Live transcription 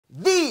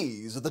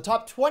These are the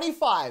top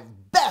 25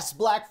 best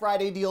Black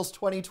Friday deals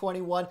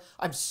 2021.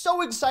 I'm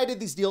so excited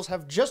these deals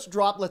have just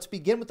dropped. Let's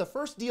begin with the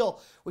first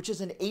deal, which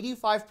is an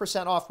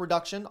 85% off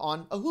reduction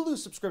on a Hulu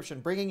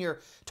subscription, bringing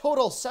your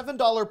total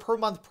 $7 per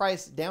month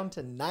price down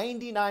to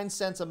 99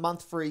 cents a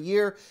month for a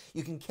year.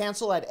 You can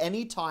cancel at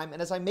any time.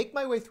 And as I make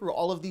my way through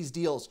all of these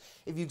deals,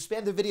 if you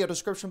expand the video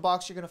description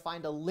box, you're going to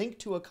find a link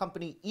to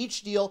accompany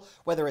each deal,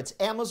 whether it's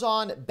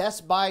Amazon,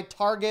 Best Buy,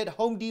 Target,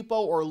 Home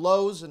Depot, or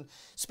Lowe's. And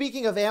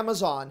speaking of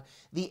Amazon,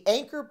 the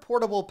Anker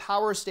portable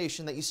power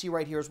station that you see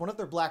right here is one of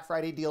their Black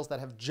Friday deals that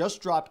have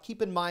just dropped.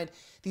 Keep in mind,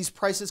 these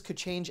prices could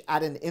change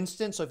at an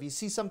instant. So if you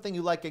see something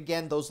you like,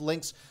 again, those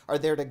links are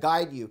there to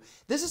guide you.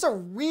 This is a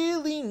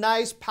really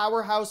nice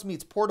powerhouse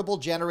meets portable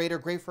generator,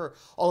 great for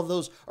all of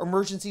those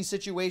emergency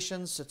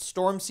situations. It's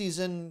storm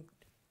season,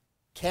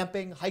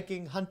 camping,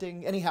 hiking,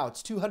 hunting. Anyhow,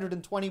 it's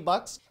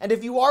 $220. And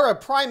if you are a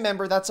Prime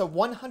member, that's a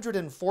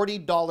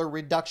 $140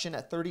 reduction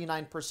at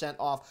 39%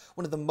 off.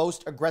 One of the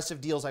most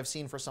aggressive deals I've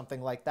seen for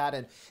something like that.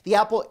 And the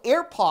Apple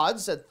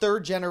AirPods, a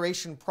third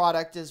generation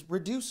product, is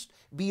reduced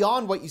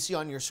beyond what you see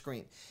on your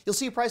screen. You'll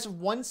see a price of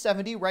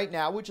 $170 right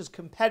now, which is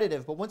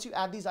competitive, but once you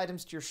add these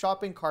items to your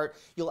shopping cart,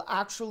 you'll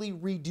actually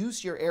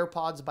reduce your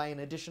AirPods by an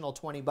additional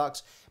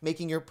 $20,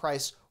 making your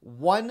price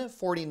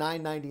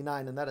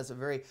 $149.99, and that is a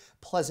very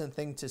pleasant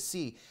thing to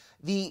see.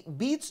 The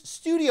Beats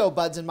Studio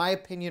Buds, in my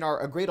opinion, are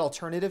a great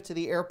alternative to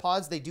the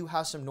AirPods. They do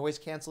have some noise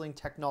canceling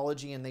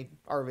technology and they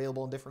are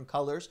available in different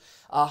colors.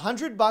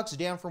 $100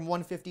 down from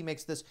 $150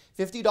 makes this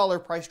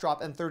 $50 price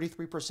drop and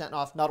 33%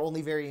 off. Not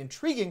only very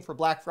intriguing for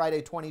Black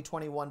Friday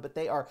 2021, but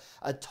they are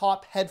a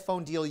top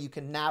headphone deal you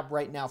can nab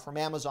right now from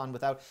Amazon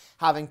without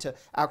having to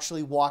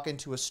actually walk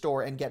into a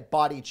store and get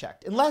body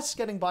checked. Unless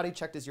getting body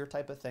checked is your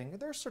type of thing.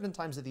 There are certain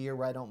times of the year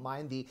where I don't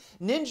mind. The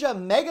Ninja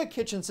Mega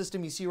Kitchen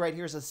System you see right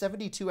here is a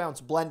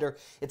 72-ounce blender.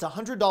 It's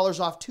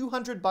 $100 off,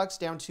 $200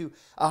 down to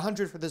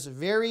 $100 for this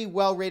very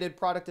well-rated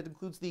product. It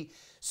includes the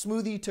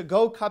smoothie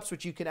to-go cups,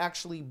 which you can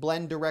actually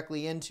blend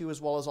directly into,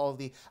 as well as all of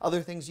the other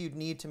things you'd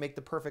need to make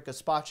the perfect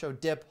gazpacho,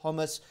 dip,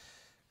 hummus,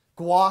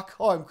 guac.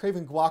 Oh, I'm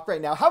craving guac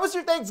right now. How was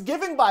your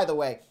Thanksgiving, by the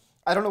way?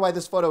 I don't know why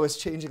this photo is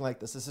changing like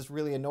this. This is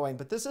really annoying,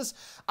 but this is,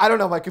 I don't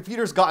know, my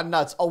computer's gotten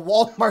nuts. A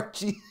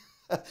Walmart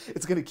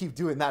it's going to keep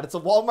doing that. It's a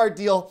Walmart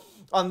deal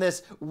on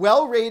this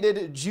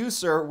well-rated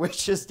juicer,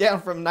 which is down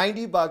from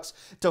 $90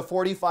 to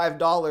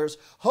 $45.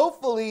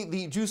 Hopefully,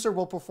 the juicer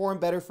will perform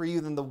better for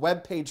you than the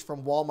web page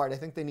from Walmart. I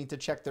think they need to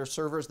check their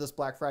servers this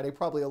Black Friday.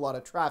 Probably a lot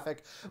of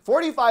traffic.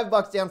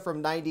 $45 down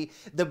from $90.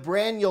 The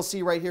brand you'll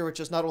see right here,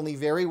 which is not only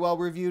very well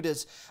reviewed,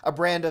 is a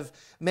brand of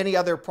many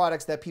other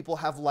products that people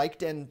have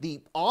liked. And the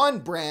On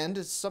brand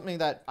is something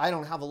that I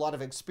don't have a lot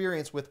of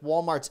experience with,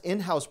 Walmart's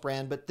in-house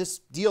brand, but this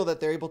deal that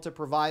they're able to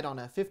provide on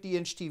a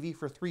 50-inch TV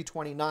for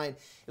 $329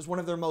 is one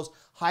of their most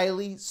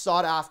highly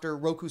sought-after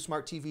Roku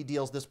Smart TV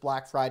deals this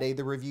Black Friday.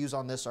 The reviews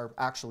on this are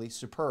actually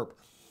superb.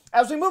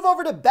 As we move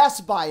over to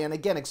Best Buy, and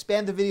again,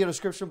 expand the video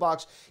description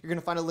box, you're going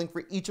to find a link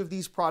for each of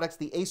these products.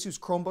 The Asus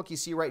Chromebook you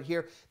see right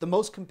here, the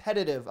most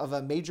competitive of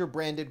a major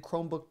branded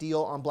Chromebook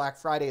deal on Black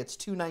Friday. It's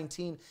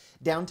 $219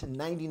 down to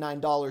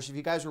 $99. If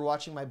you guys were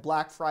watching my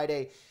Black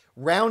Friday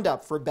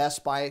roundup for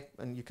Best Buy,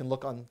 and you can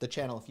look on the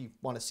channel if you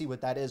want to see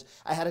what that is,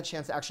 I had a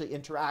chance to actually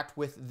interact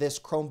with this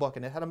Chromebook,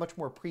 and it had a much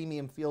more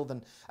premium feel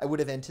than I would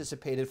have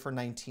anticipated for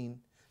 $99,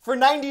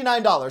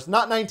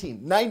 not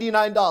 $19,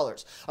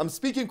 $99. I'm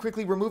speaking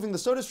quickly, removing the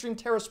SodaStream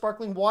Terra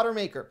Sparkling Water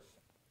Maker.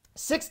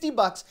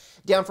 $60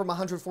 down from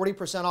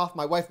 140% off.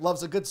 My wife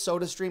loves a good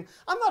SodaStream.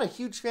 I'm not a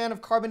huge fan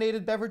of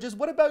carbonated beverages.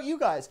 What about you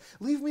guys?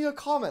 Leave me a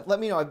comment. Let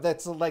me know if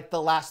that's like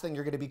the last thing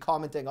you're going to be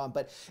commenting on.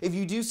 But if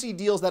you do see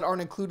deals that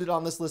aren't included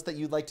on this list that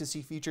you'd like to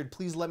see featured,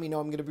 please let me know.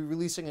 I'm going to be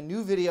releasing a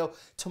new video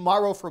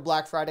tomorrow for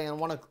Black Friday, and I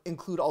want to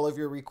include all of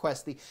your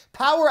requests. The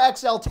Power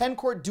XL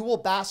 10-quart dual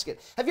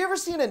basket. Have you ever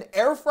seen an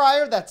air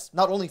fryer that's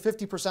not only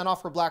 50%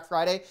 off for Black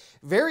Friday,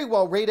 very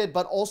well rated,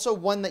 but also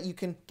one that you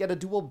can get a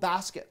dual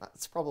basket?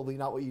 That's probably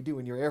not what you do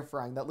when you're air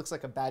frying. That looks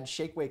like a bad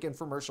Shake Wake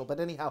infomercial.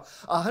 But anyhow,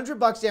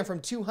 $100 down from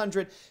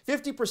 $200,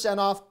 50%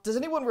 off. Does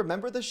anyone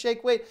remember the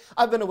Shake Weight?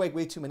 I've been awake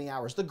way too many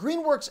hours. The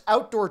Greenworks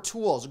Outdoor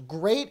Tools,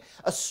 great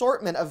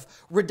assortment of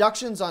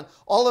reductions on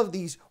all of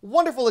these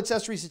wonderful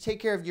accessories to take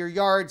care of your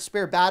yard,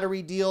 spare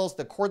battery deals,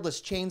 the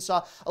cordless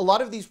chainsaw. A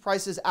lot of these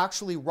prices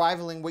actually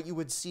rivaling what you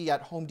would see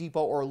at Home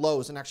Depot or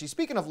Lowe's. And actually,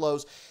 speaking of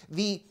Lowe's,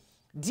 the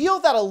deal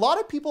that a lot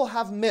of people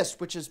have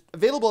missed, which is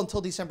available until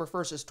December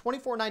 1st, is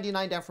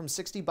 $24.99 down from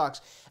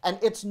 $60. And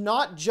it's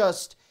not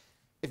just,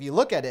 if you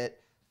look at it,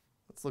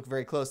 let's look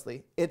very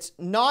closely, it's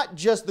not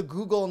just the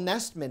Google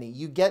Nest Mini.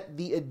 You get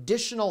the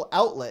additional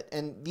outlet.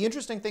 And the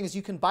interesting thing is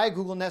you can buy a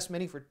Google Nest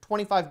Mini for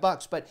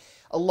 $25, but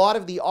a lot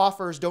of the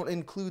offers don't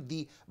include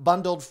the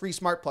bundled free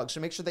smart plug.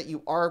 So make sure that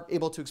you are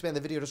able to expand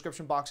the video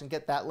description box and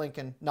get that link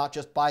and not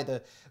just buy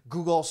the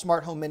Google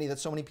Smart Home Mini that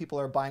so many people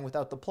are buying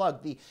without the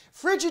plug. The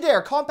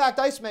Frigidaire Compact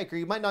Ice Maker,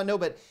 you might not know,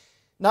 but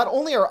Not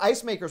only are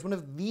ice makers one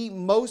of the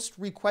most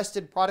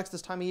requested products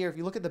this time of year, if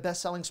you look at the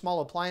best-selling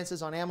small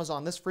appliances on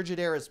Amazon, this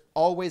Frigidaire is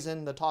always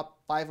in the top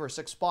 5 or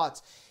 6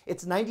 spots.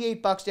 It's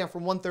 $98 down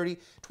from $130,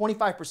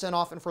 25%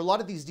 off. And for a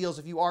lot of these deals,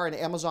 if you are an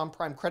Amazon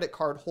Prime credit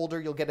card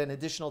holder, you'll get an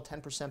additional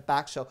 10%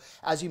 back. So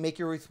as you make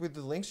your way through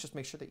the links, just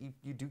make sure that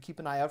you do keep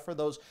an eye out for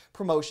those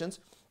promotions.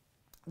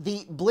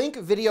 The Blink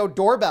Video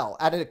Doorbell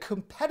at a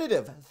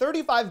competitive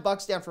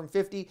 $35 down from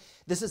 $50.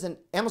 This is an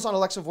Amazon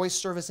Alexa voice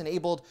service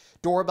enabled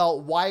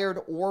doorbell, wired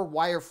or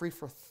wire-free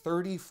for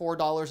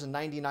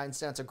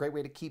 $34.99. A great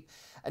way to keep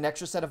an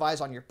extra set of eyes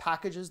on your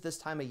packages this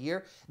time of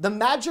year. The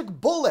Magic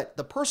Bullet,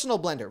 the personal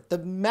blender, the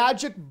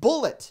Magic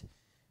Bullet.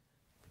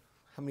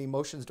 How many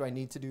motions do I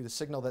need to do to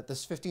signal that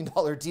this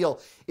 $15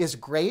 deal is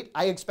great?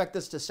 I expect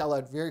this to sell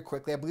out very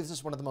quickly. I believe this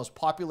is one of the most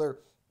popular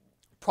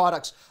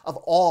products of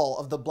all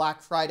of the Black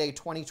Friday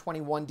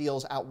 2021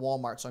 deals at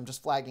Walmart. So I'm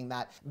just flagging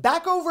that.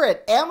 Back over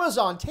at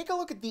Amazon, take a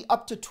look at the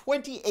up to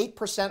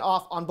 28%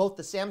 off on both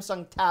the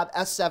Samsung Tab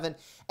S7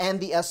 and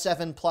the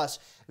S7 Plus.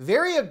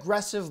 Very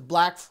aggressive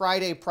Black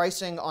Friday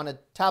pricing on a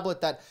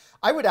tablet that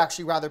I would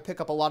actually rather pick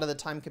up a lot of the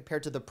time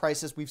compared to the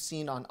prices we've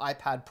seen on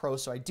iPad Pro,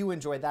 so I do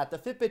enjoy that. The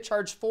Fitbit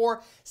Charge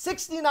 4,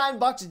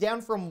 $69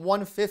 down from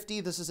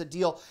 $150. This is a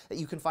deal that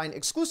you can find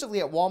exclusively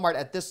at Walmart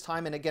at this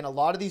time, and again, a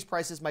lot of these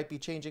prices might be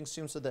changing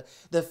soon, so the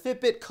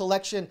Fitbit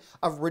collection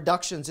of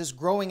reductions is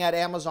growing at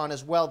Amazon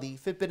as well. The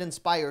Fitbit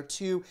Inspire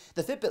 2,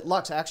 the Fitbit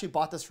Luxe, I actually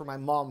bought this for my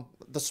mom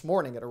this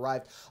morning. It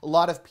arrived. A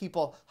lot of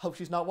people, hope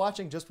she's not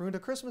watching, just ruined a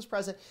Christmas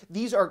present.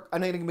 These are, I'm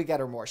going to get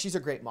her more. She's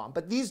a great mom,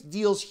 but these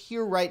deals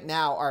here right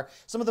now are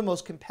some of the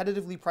most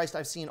competitively priced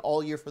I've seen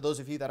all year for those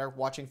of you that are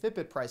watching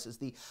Fitbit prices.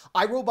 The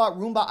iRobot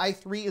Roomba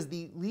i3 is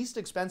the least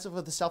expensive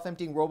of the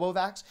self-emptying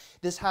RoboVacs.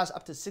 This has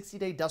up to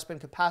 60-day dustbin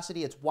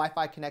capacity. It's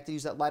Wi-Fi connected.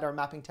 Use that LiDAR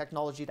mapping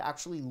technology to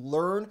actually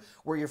learn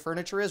where your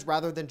furniture is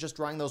rather than just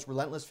drawing those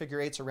relentless figure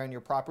eights around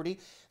your property.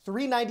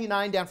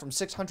 $399 down from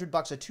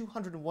 $600, a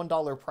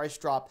 $201 price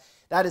drop.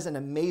 That is an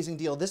amazing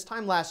deal. This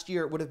time last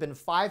year, it would have been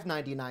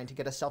 $599 to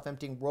get a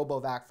self-emptying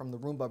RoboVac from the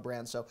Roomba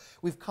brand. So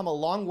we've come a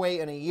long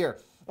way in a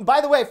year. And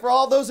by the way, for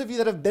all those of you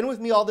that have been with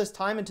me all this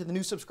time and to the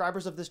new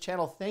subscribers of this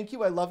channel, thank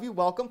you. I love you.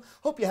 Welcome.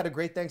 Hope you had a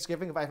great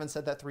Thanksgiving if I haven't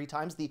said that 3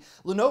 times. The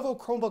Lenovo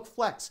Chromebook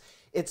Flex.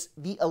 It's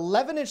the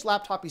 11-inch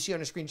laptop you see on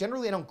your screen.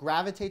 Generally, I don't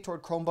gravitate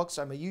toward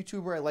Chromebooks. I'm a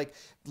YouTuber. I like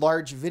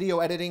large video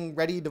editing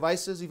ready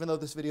devices, even though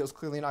this video is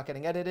clearly not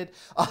getting edited.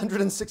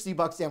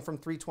 $160 down from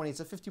 $320.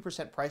 It's a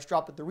 50% price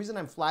drop. But the reason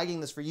I'm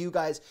flagging this for you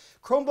guys,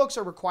 Chromebooks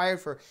are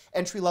required for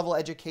entry-level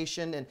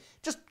education and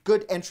just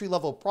good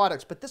entry-level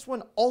products. But this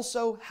one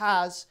also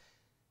has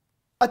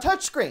a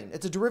touchscreen.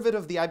 It's a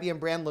derivative of the IBM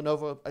brand.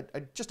 Lenovo,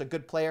 just a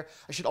good player.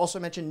 I should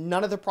also mention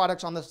none of the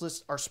products on this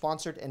list are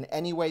sponsored in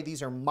any way.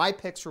 These are my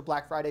picks for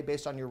Black Friday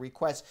based on your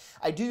requests.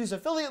 I do use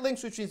affiliate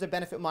links, which means I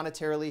benefit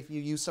monetarily if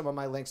you use some of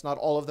my links. Not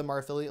all of them are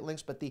affiliate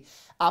links, but the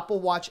Apple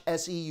Watch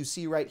SE you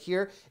see right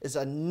here is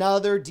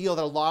another deal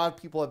that a lot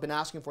of people have been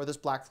asking for this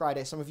Black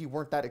Friday. Some of you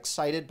weren't that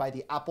excited by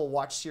the Apple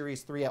Watch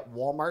Series 3 at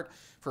Walmart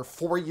for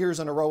 4 years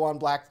in a row on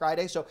Black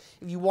Friday. So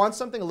if you want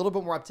something a little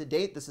bit more up to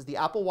date, this is the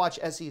Apple Watch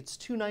SE. It's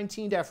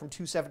 $219 down from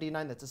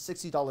 $279. That's a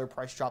 $60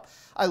 price drop.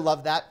 I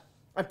love that.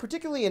 I'm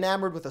particularly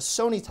enamored with a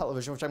Sony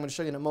television, which I'm going to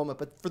show you in a moment,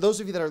 but for those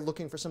of you that are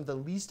looking for some of the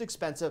least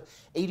expensive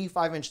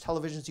 85-inch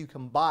televisions you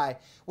can buy,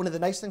 one of the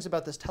nice things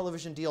about this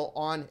television deal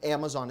on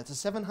Amazon, it's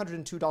a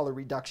 $702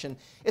 reduction.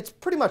 It's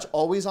pretty much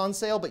always on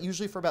sale, but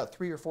usually for about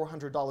 $300 or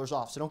 $400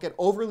 off. So don't get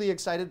overly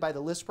excited by the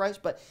list price,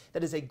 but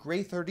that is a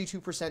great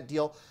 32%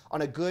 deal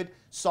on a good,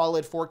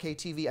 solid 4K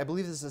TV. I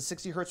believe this is a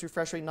 60 hertz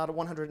refresh rate, not a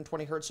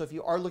 120 hertz. So if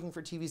you are looking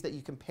for TVs that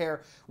you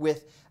compare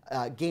with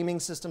gaming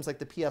systems like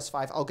the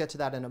PS5, I'll get to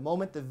that in a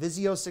moment. The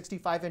Vizio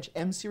 65-inch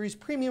M-Series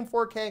Premium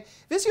 4K.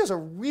 Vizio is a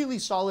really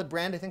solid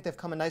brand. I think they've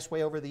come a nice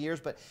way over the years,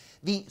 but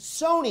the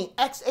Sony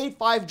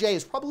X85J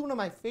is probably one of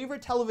my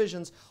favorite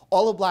televisions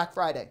all of Black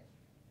Friday.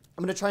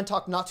 I'm going to try and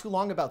talk not too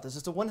long about this.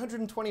 It's a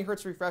 120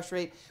 hertz refresh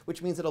rate,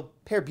 which means it'll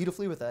pair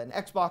beautifully with an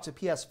Xbox, a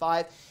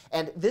PS5,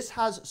 and this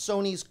has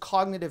Sony's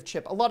cognitive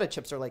chip. A lot of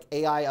chips are like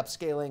AI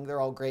upscaling. They're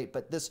all great,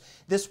 but this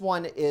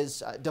one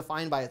is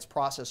defined by its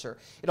processor.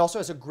 It also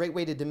has a great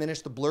way to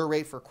diminish the blur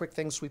rate for quick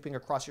things sweeping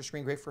across your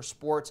screen, great for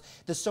sports.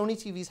 The Sony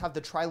TVs have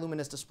the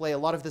triluminous display. A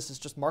lot of this is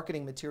just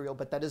marketing material,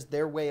 but that is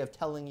their way of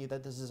telling you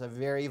that this is a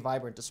very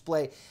vibrant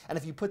display. And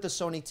if you put the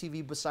Sony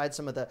TV beside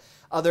some of the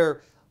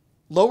other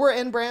lower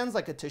end brands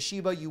like a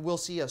Toshiba, you will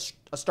see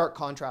a stark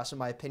contrast in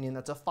my opinion.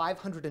 That's a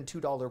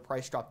 $502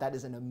 price drop. That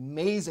is an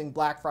amazing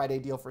Black Friday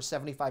deal for a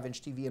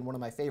 75-inch TV and one of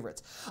my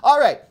favorites. All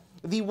right,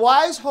 the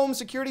Wyze home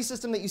security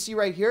system that you see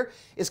right here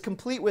is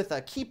complete with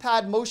a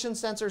keypad, motion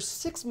sensor,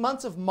 6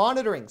 months of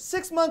monitoring.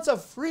 6 months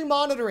of free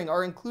monitoring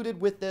are included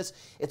with this.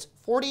 It's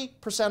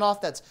 40%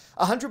 off. That's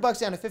 $100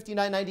 down to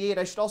 $59.98.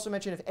 I should also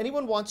mention if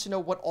anyone wants to know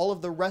what all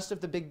of the rest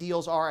of the big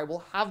deals are, I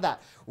will have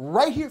that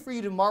right here for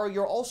you tomorrow.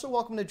 You're also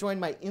welcome to join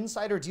my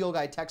Insider Deal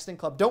Guy texting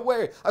club. Don't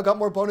worry, I've got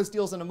more bonus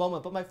deals in a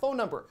moment, but my phone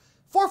number,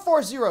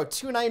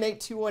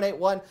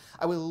 440-298-2181.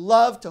 I would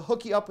love to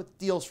hook you up with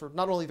deals for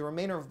not only the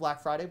remainder of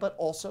Black Friday, but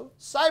also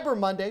Cyber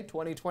Monday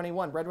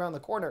 2021, right around the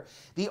corner.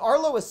 The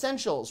Arlo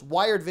Essentials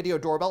wired video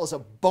doorbell is a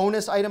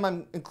bonus item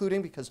I'm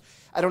including because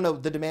I don't know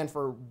the demand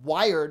for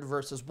wired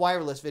versus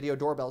wireless video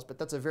doorbells, but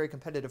that's a very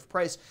competitive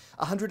price.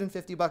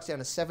 $150 down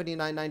to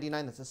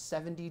 $79.99. That's a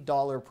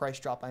 $70 price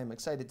drop. I am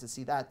excited to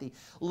see that. The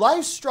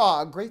Life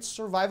Straw, a great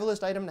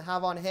survivalist item to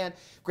have on hand.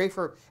 Great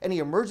for any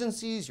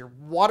emergencies, your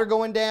water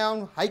going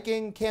down,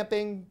 hiking,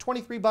 camping.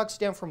 $23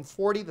 down from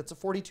 $40. That's a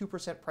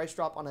 42% price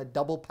drop on a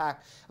double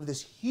pack of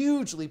this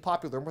hugely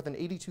popular, more than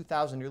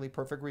 82,000 nearly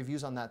perfect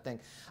reviews on that thing.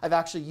 I've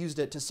actually used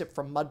it to sip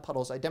from mud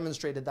puddles. I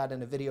demonstrated that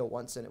in a video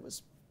once, and it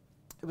was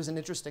an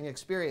interesting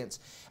experience.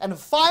 And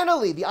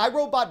finally, the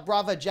iRobot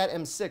Brava Jet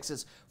M6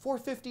 is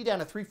 $450 down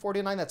to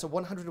 $349. That's a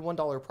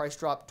 $101 price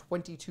drop,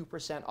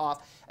 22%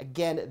 off.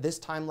 Again, this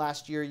time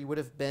last year, you would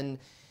have been,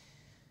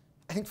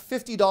 I think,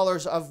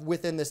 $50 of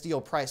within this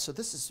deal price. So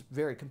this is a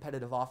very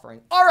competitive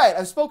offering. All right,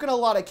 I've spoken a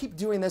lot. I keep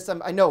doing this.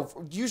 I know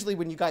usually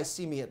when you guys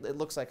see me, it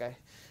looks like I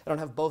don't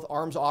have both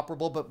arms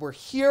operable, but we're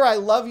here. I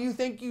love you.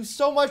 Thank you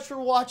so much for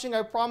watching.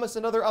 I promise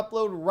another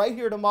upload right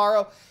here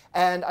tomorrow.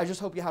 And I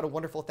just hope you had a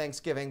wonderful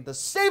Thanksgiving. The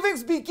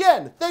savings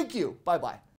begin. Thank you. Bye-bye.